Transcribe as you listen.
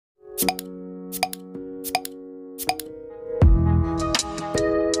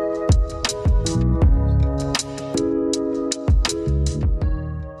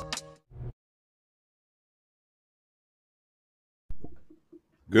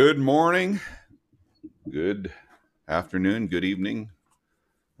Good morning, good afternoon, good evening.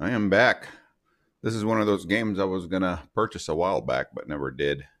 I am back. This is one of those games I was going to purchase a while back, but never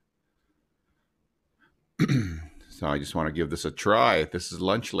did. So I just want to give this a try. This is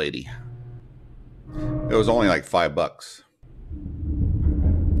Lunch Lady. It was only like $5.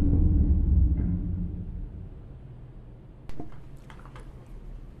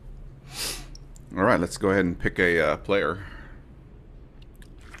 All right, let's go ahead and pick a player.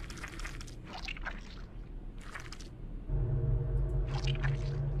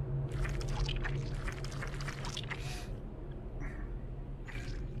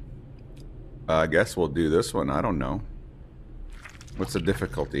 I guess we'll do this one. I don't know. What's the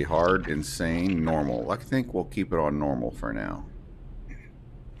difficulty? Hard, insane, normal. I think we'll keep it on normal for now.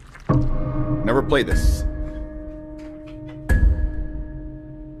 Never played this.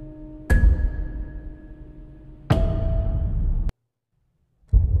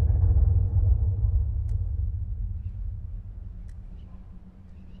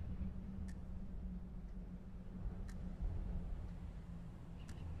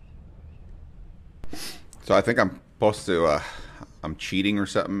 So I think I'm supposed to, I'm cheating or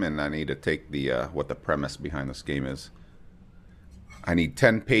something, and I need to take the, what the premise behind this game is. I need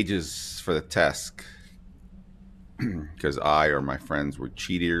 10 pages for the test, because I or my friends were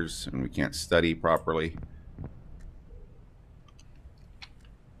cheaters, and we can't study properly.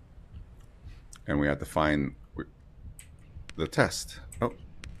 And we have to find the test.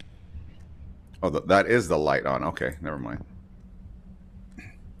 Oh, that is the light on. Okay, never mind.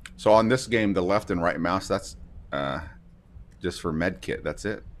 So on this game, the left and right mouse, that's just for med kit. That's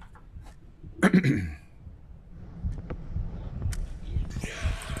it.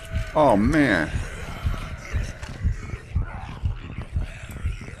 Oh, man.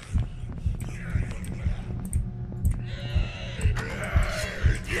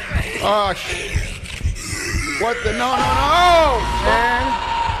 Oh, what the? No, man.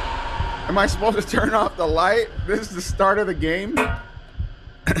 Am I supposed to turn off the light? This is the start of the game?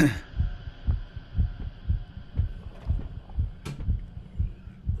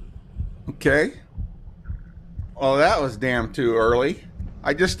 Okay. Well, that was damn too early.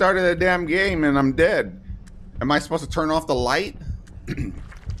 I just started a damn game and I'm dead. Am I supposed to turn off the light?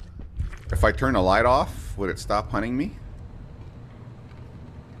 If I turn the light off, would it stop hunting me?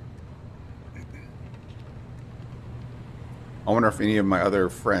 I wonder if any of my other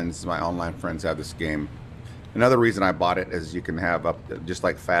friends, my online friends, have this game. Another reason I bought it is you can have up to, just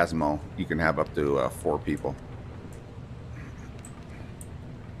like Phasmo, you can have up to 4 people.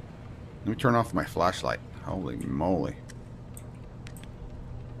 Let me turn off my flashlight. Holy moly.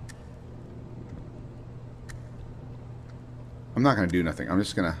 I'm not going to do nothing. I'm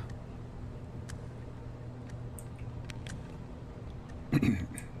just going to...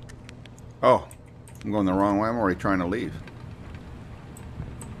 Oh, I'm going the wrong way. I'm already trying to leave.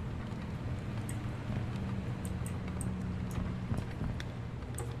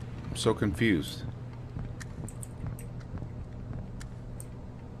 I'm so confused.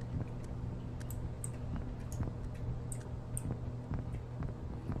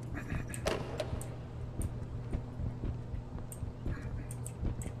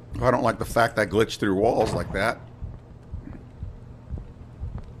 I don't like the fact I glitch through walls like that.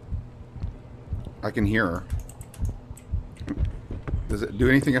 I can hear her. Does it do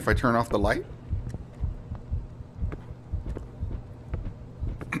anything if I turn off the light?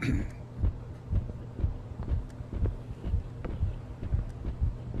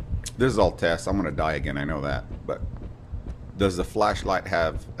 This is all tests. I'm going to die again. I know that. But does the flashlight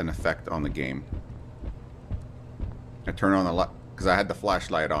have an effect on the game? I turn on the light because I had the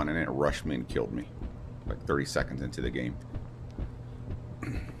flashlight on and it rushed me and killed me like 30 seconds into the game.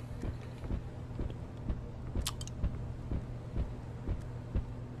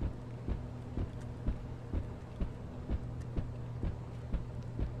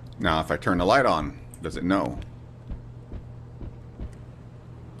 Now, if I turn the light on, does it know?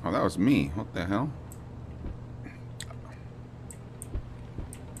 Oh, that was me. What the hell?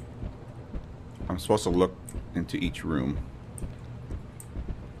 I'm supposed to look into each room.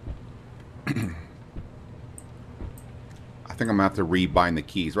 I think I'm gonna have to rebind the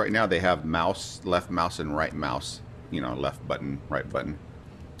keys. Right now they have mouse, left mouse, and right mouse. You know, left button, right button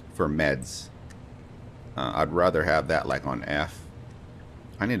for meds. I'd rather have that like on F.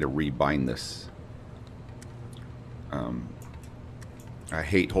 I need to rebind this. I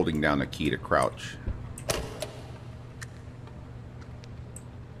hate holding down the key to crouch.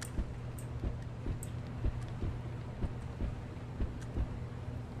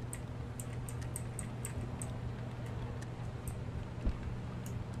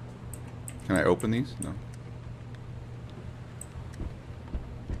 Can I open these? No.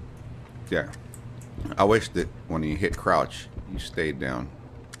 Yeah. I wish that when you hit crouch, you stayed down.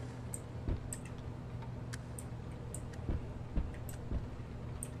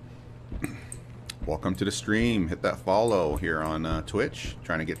 Welcome to the stream. Hit that follow here on Twitch.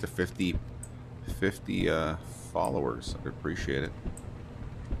 Trying to get to 50 followers. I'd appreciate it.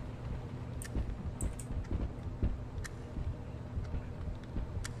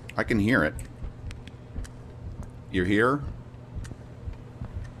 I can hear it. You're here?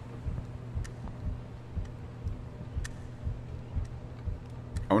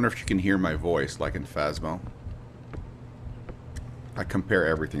 I wonder if you can hear my voice like in Phasmo. I compare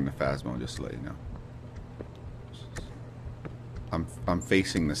everything to Phasmo, just to let you know. I'm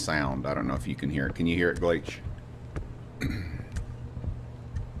facing the sound. I don't know if you can hear it. Can you hear it, Glitch?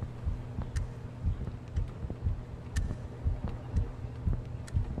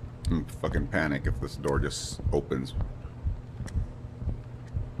 I'm fucking panic if this door just opens.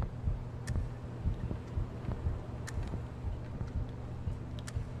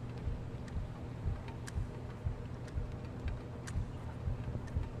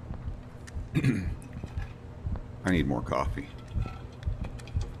 I need more coffee.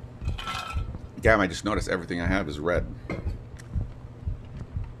 Damn, I just noticed everything I have is red.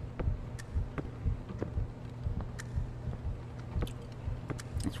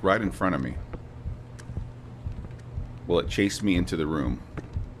 It's right in front of me. Will it chase me into the room?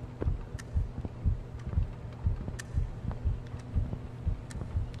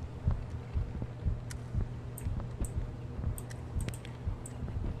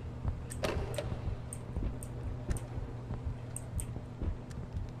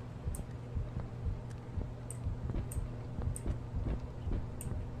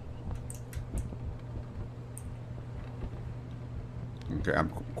 Okay, I'm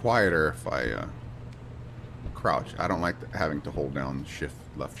quieter if I crouch. I don't like having to hold down shift,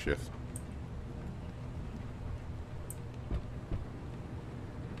 left shift.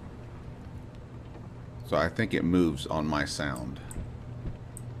 So I think it moves on my sound.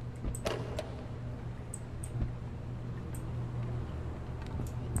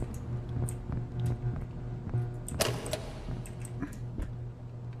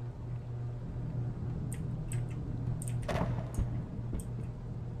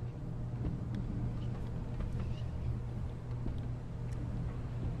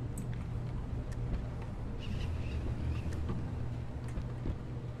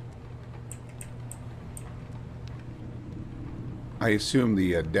 I assume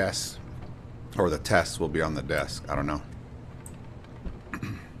the desk or the test will be on the desk. I don't know.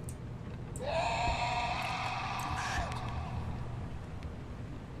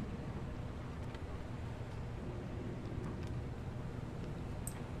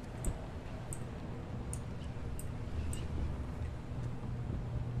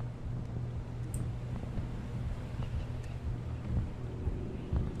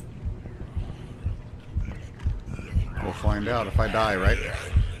 We'll find out if I die, right?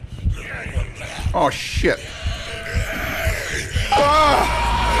 Oh, shit. Ah!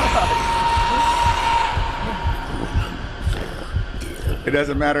 It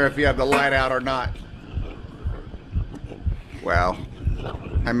doesn't matter if you have the light out or not. Wow.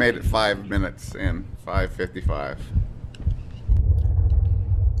 I made it 5 minutes in. 5:55.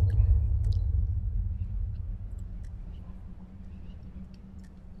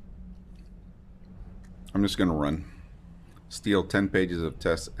 I'm just going to run. Steal 10 pages of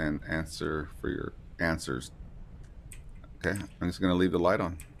tests and answer for your answers. Okay, I'm just going to leave the light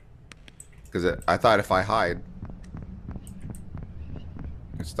on. Because I thought if I hide,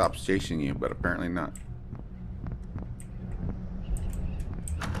 it stops chasing you, but apparently not.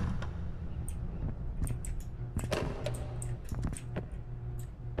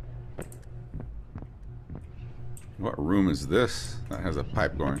 What room is this that has a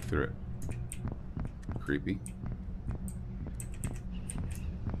pipe going through it? Creepy.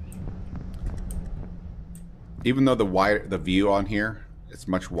 Even though the view on here, it's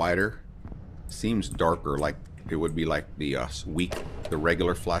much wider, seems darker, like it would be like the the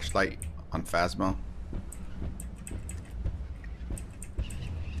regular flashlight on Phasmo.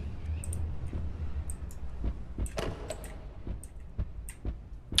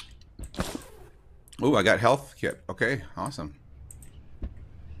 Oh, I got health kit. Okay, awesome.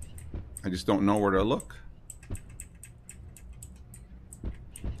 I just don't know where to look.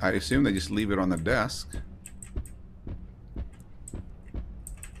 I assume they just leave it on the desk.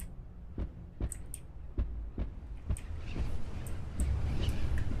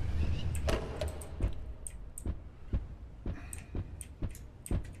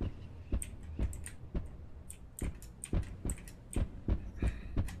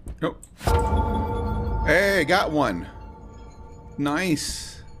 Nope. Hey, got one.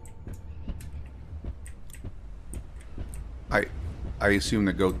 Nice. I assume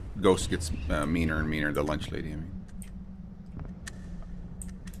the ghost gets meaner and meaner, the lunch lady, I mean.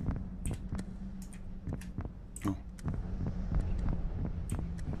 Oh.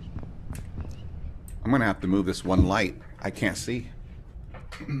 I'm gonna have to move this one light. I can't see.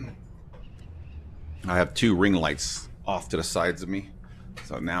 I have 2 ring lights off to the sides of me.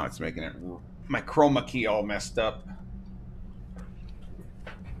 So now it's making it my chroma key all messed up.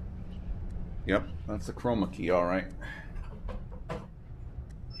 Yep, that's the chroma key, all right.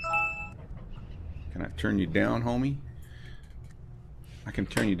 Can I turn you down, homie? I can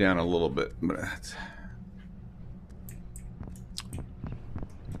turn you down a little bit, but that's...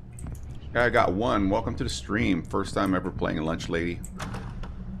 I got one. Welcome to the stream. First time ever playing Lunch Lady.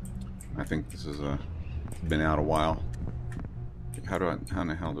 I think this is been out a while. How in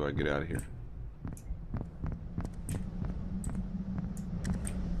the hell do I get out of here?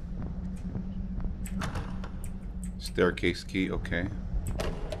 Staircase key, okay.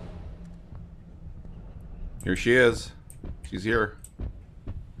 Here she is. She's here.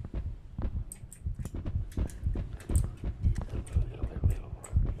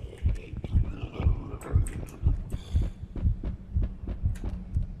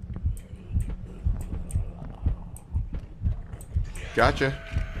 Gotcha.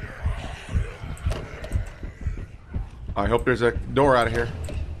 I hope there's a door out of here.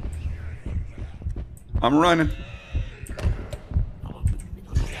 I'm running.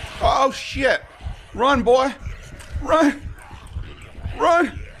 Oh shit! Run, boy! Run!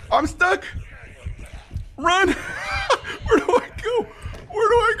 Run! I'm stuck! Run! Where do I go? Where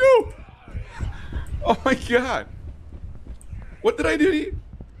do I go? Oh my god! What did I do to you?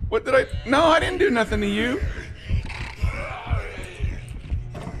 What did I... No, I didn't do nothing to you.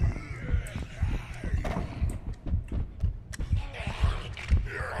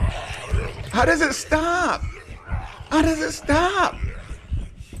 How does it stop? How does it stop?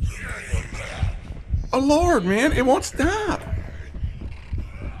 Oh Lord, man, it won't stop.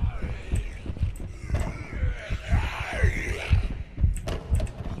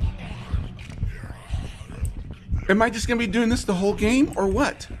 Am I just gonna be doing this the whole game or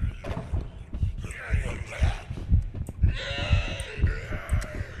what?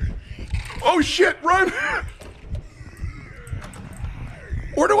 Oh shit, run!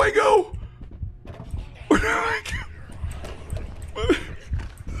 Where do I go? Where do I go?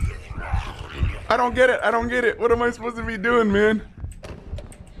 I don't get it. I don't get it. What am I supposed to be doing, man?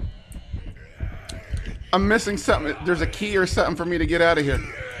 I'm missing something. There's a key or something for me to get out of here.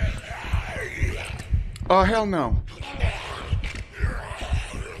 Oh, hell no.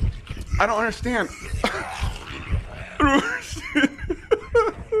 I don't understand. What am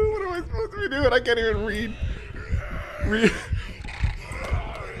I supposed to be doing? I can't even read.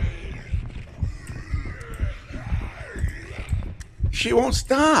 She won't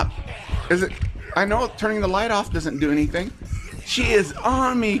stop. Is it? I know turning the light off doesn't do anything. She is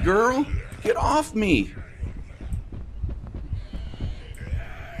on me, girl. Get off me.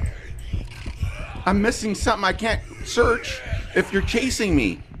 I'm missing something. I can't search if you're chasing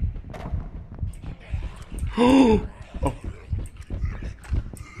me. Oh.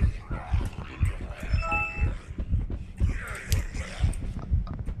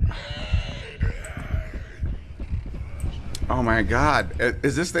 Oh my god.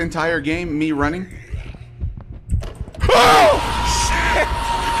 Is this the entire game, me running? Oh! Shit!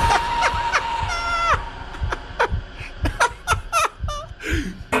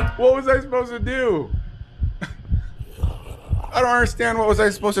 What was I supposed to do? I don't understand. What was I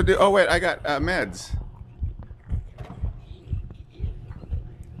supposed to do? Oh wait, I got meds.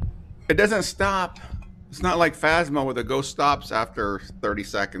 It doesn't stop. It's not like Phasma where the ghost stops after 30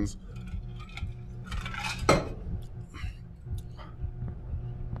 seconds.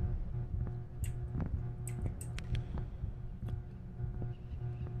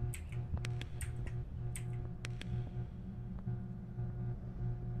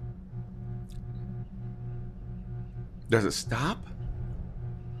 Does it stop?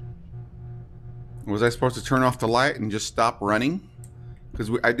 Was I supposed to turn off the light and just stop running? Because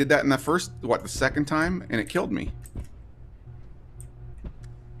I did that in the first, the second time, and it killed me.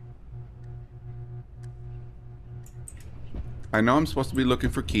 I know I'm supposed to be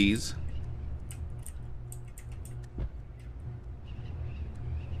looking for keys.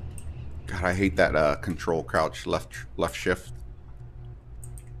 God, I hate that control crouch left shift.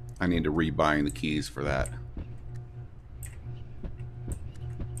 I need to rebind the keys for that.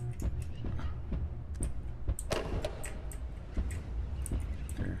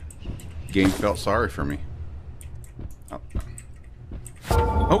 Game felt sorry for me. Oh.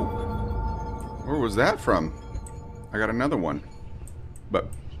 Oh! Where was that from? I got another one. But...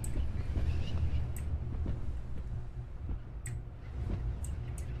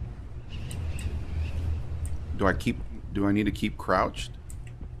 Do I need to keep crouched?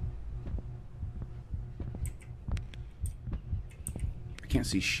 I can't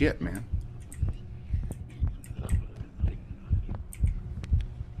see shit, man.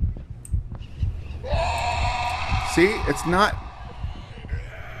 See, it's not...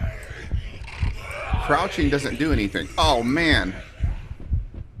 Crouching doesn't do anything. Oh, man.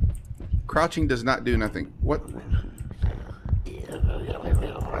 Crouching does not do nothing. What?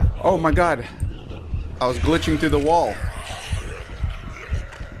 Oh, my God. I was glitching through the wall.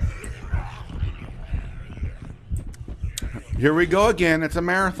 Here we go again. It's a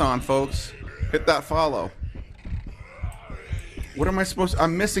marathon, folks. Hit that follow. What am I supposed to...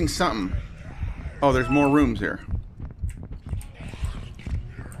 I'm missing something. Oh, there's more rooms here.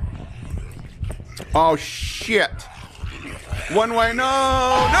 Oh, shit. One way. No!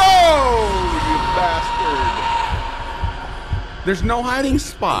 No! You bastard. There's no hiding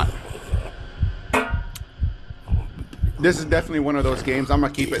spot. This is definitely one of those games. I'm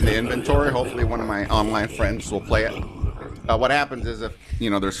going to keep it in the inventory. Hopefully one of my online friends will play it. What happens is if, you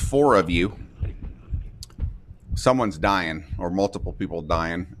know, there's 4 of you, someone's dying or multiple people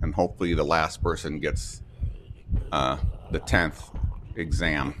dying, and hopefully the last person gets the 10th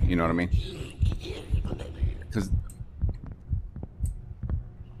exam. You know what I mean? Because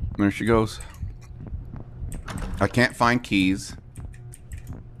there she goes. I can't find keys.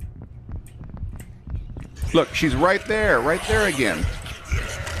 Look, she's right there again.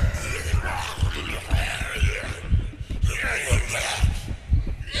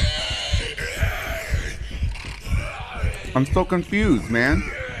 I'm so confused, man.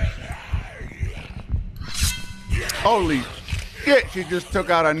 Holy shit, she just took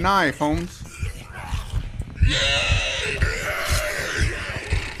out a knife, Holmes.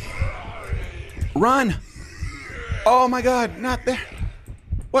 Run! Oh my God, not there.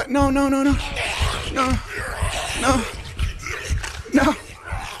 What? No, no, no, no. No. No. No.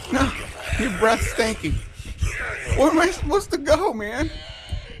 No. Your breath's stinky. Where am I supposed to go, man?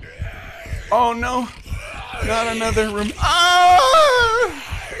 Oh no. Not another room. Oh!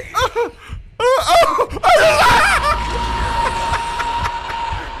 Oh! Oh!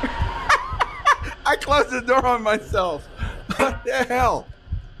 I closed the door on myself. What the hell?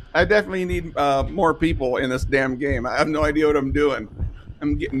 I definitely need more people in this damn game. I have no idea what I'm doing.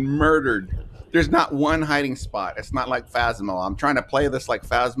 I'm getting murdered. There's not one hiding spot. It's not like Phasmo. I'm trying to play this like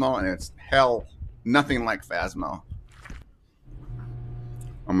Phasmo, and it's hell, nothing like Phasmo.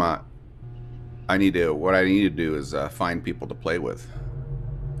 What I need to do is find people to play with.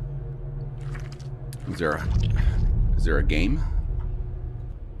 Is there a game?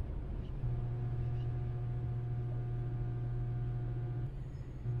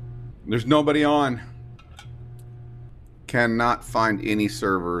 There's nobody on. Cannot find any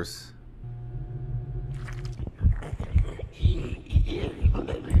servers.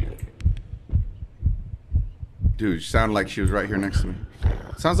 Dude, she sounded like she was right here next to me.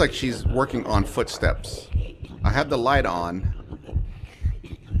 Sounds like she's working on footsteps. I had the light on.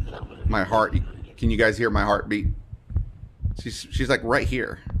 My heart. Can you guys hear my heartbeat? She's like right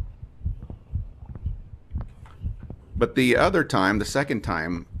here. But the other time, the second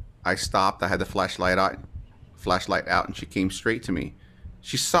time, I stopped. I had the flashlight out, and she came straight to me.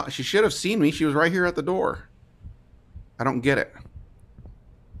 She should have seen me. She was right here at the door. I don't get it.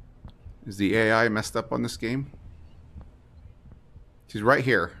 Is the AI messed up on this game? She's right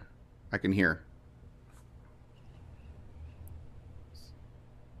here. I can hear.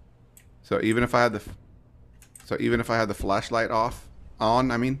 So even if I had the flashlight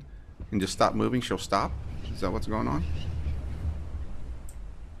on, I mean, and just stop moving, she'll stop. Is that what's going on?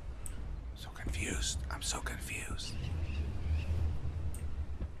 So confused. I'm so confused.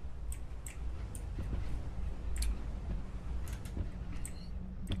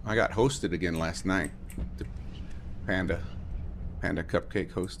 I got hosted again last night. The Panda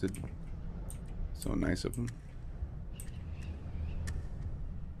Cupcake hosted. So nice of him.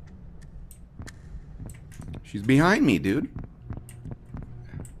 She's behind me, dude.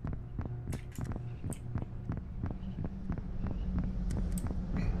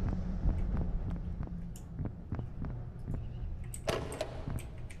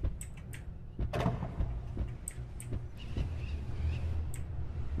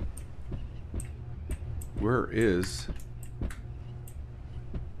 Where is...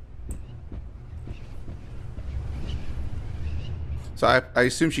 So I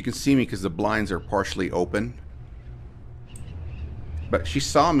assume she can see me because the blinds are partially open. But she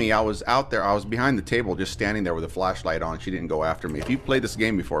saw me. I was out there. I was behind the table just standing there with a flashlight on. She didn't go after me. If you played this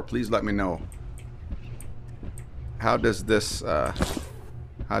game before, please let me know. How does this, how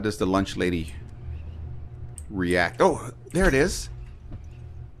does the lunch lady react? Oh, there it is.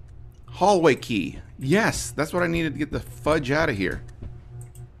 Hallway key. Yes, that's what I needed to get the fudge out of here.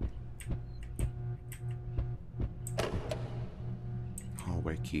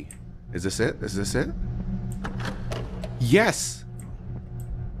 Hallway key. Is this it? Is this it? Yes!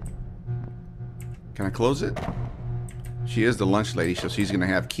 Can I close it? She is the lunch lady, so she's gonna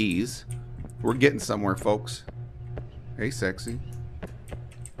have keys. We're getting somewhere, folks. Hey, sexy.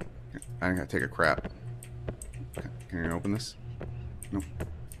 I gotta take a crap. Can I open this? Nope.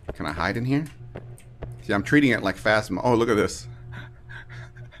 Can I hide in here? See, I'm treating it like Phasma. Oh, look at this.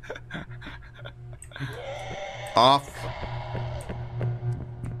 Off.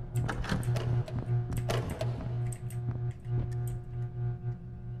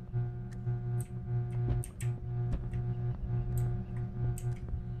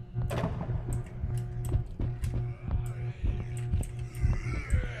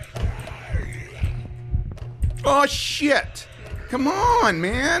 Oh, shit. Come on,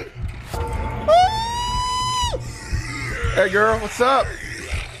 man. Woo! Hey, girl, what's up?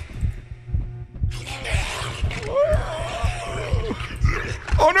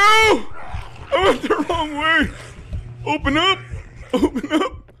 Oh, no! I went the wrong way. Open up. Open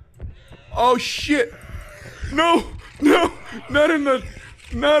up. Oh, shit. No, no, not in the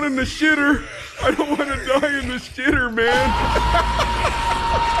shitter. I don't want to die in the shitter, man.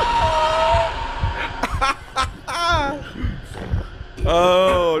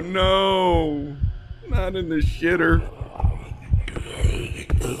 Oh, no. Not in the shitter.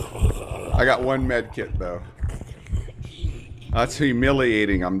 I got one med kit, though. That's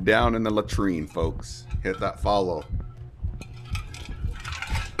humiliating. I'm down in the latrine, folks. Hit that follow.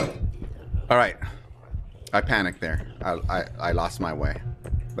 All right. I panicked there. I lost my way.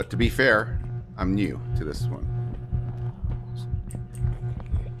 But to be fair, I'm new to this one.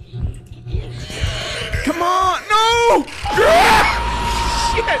 Come on! No!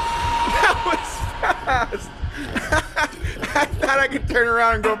 Shit! That was fast! I thought I could turn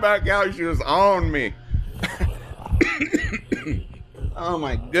around and go back out. She was on me. Oh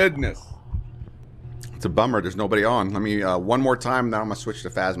my goodness. It's a bummer there's nobody on. Let me, one more time, then I'm gonna switch to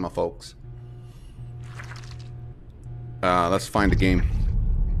Phasma, folks. Let's find a game.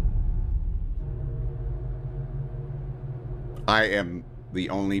 I am the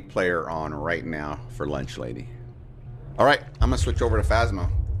only player on right now for Lunch Lady. Alright, I'm gonna switch over to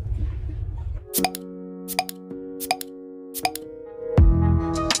Phasma.